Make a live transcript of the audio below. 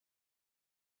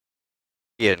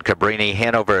In Cabrini,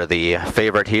 Hanover, the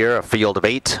favorite here, a field of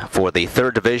 8 for the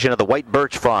 3rd division of the White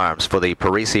Birch Farms for the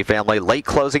Parisi family late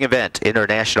closing event,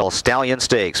 International Stallion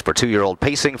Stakes for 2-year-old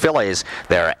pacing fillies.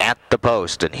 They're at the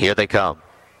post, and here they come.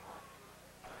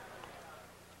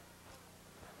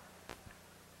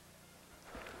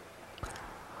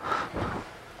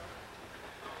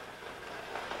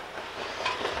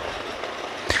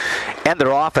 And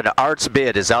they're off, and Art's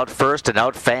Bid is out first and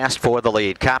out fast for the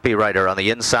lead. Copywriter on the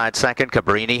inside second.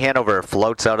 Cabrini, Hanover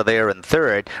floats out of there in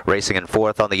third. Racing in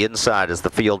fourth on the inside as the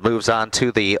field moves on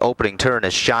to the opening turn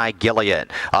is Shy Gillian.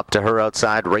 Up to her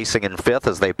outside, racing in fifth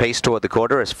as they pace toward the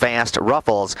quarter is Fast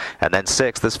Ruffles. And then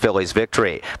sixth is Fillies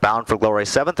Victory. Bound for Glory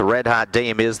seventh. Red Hot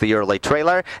Dame is the early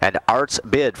trailer. And Art's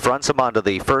Bid fronts him onto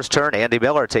the first turn. Andy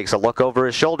Miller takes a look over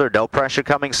his shoulder. No pressure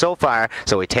coming so far,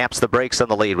 so he taps the brakes on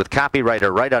the lead with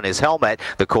Copywriter right on his helmet.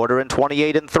 The quarter in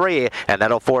 28-3, and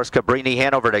that'll force Cabrini,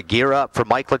 Hanover to gear up for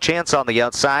Mike LaChance on the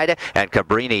outside. And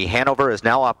Cabrini, Hanover is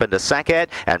now up into second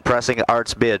and pressing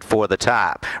Art's Bid for the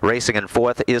top. Racing in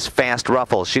fourth is Fast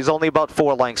Ruffles. She's only about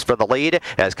 4 lengths from the lead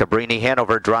as Cabrini,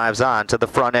 Hanover drives on to the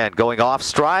front end. Going off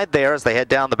stride there as they head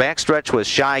down the backstretch was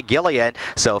Shy Gillian.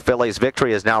 So Fillies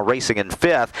Victory is now racing in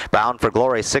fifth. Bound for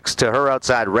Glory sixth to her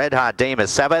outside. Red Hot Dame is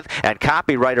seventh, and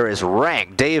Copywriter is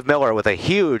ranked. Dave Miller with a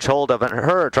huge hold of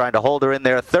her, trying to hold her in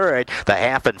there third. The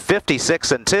half in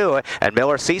 56-2, and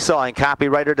Miller seesawing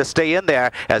Copywriter to stay in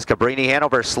there as Cabrini,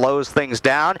 Hanover slows things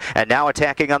down, and now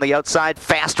attacking on the outside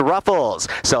Fast Ruffles.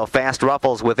 So Fast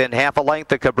Ruffles within half a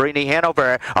length of Cabrini,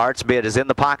 Hanover. Art's Bid is in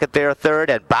the pocket there third,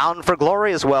 and Bound for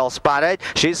Glory is well spotted.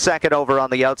 She's second over on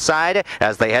the outside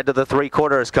as they head to the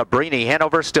 3/4. Cabrini,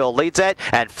 Hanover still leads it,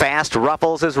 and Fast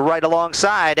Ruffles is right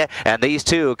alongside, and these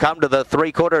two come to the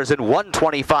 3/4 in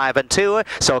 1:25-2.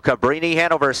 So Cabrini,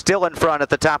 Hanover still in front at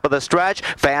the top of the stretch.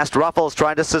 Fast Ruffles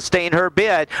trying to sustain her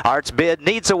bid. Art's Bid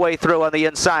needs a way through on the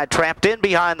inside, trapped in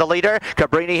behind the leader.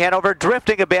 Cabrini, Hanover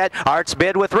drifting a bit. Art's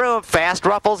Bid with room. Fast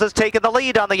Ruffles has taken the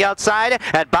lead on the outside,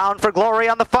 and Bound for Glory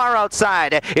on the far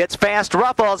outside. It's Fast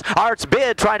Ruffles. Art's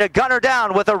Bid trying to gun her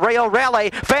down with a rail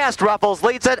rally. Fast Ruffles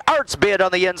leads it. Art's Bid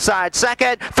on the inside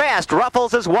second. Fast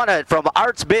Ruffles has won it from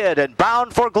Art's Bid and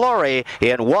Bound for Glory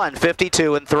in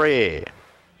 1:52-3.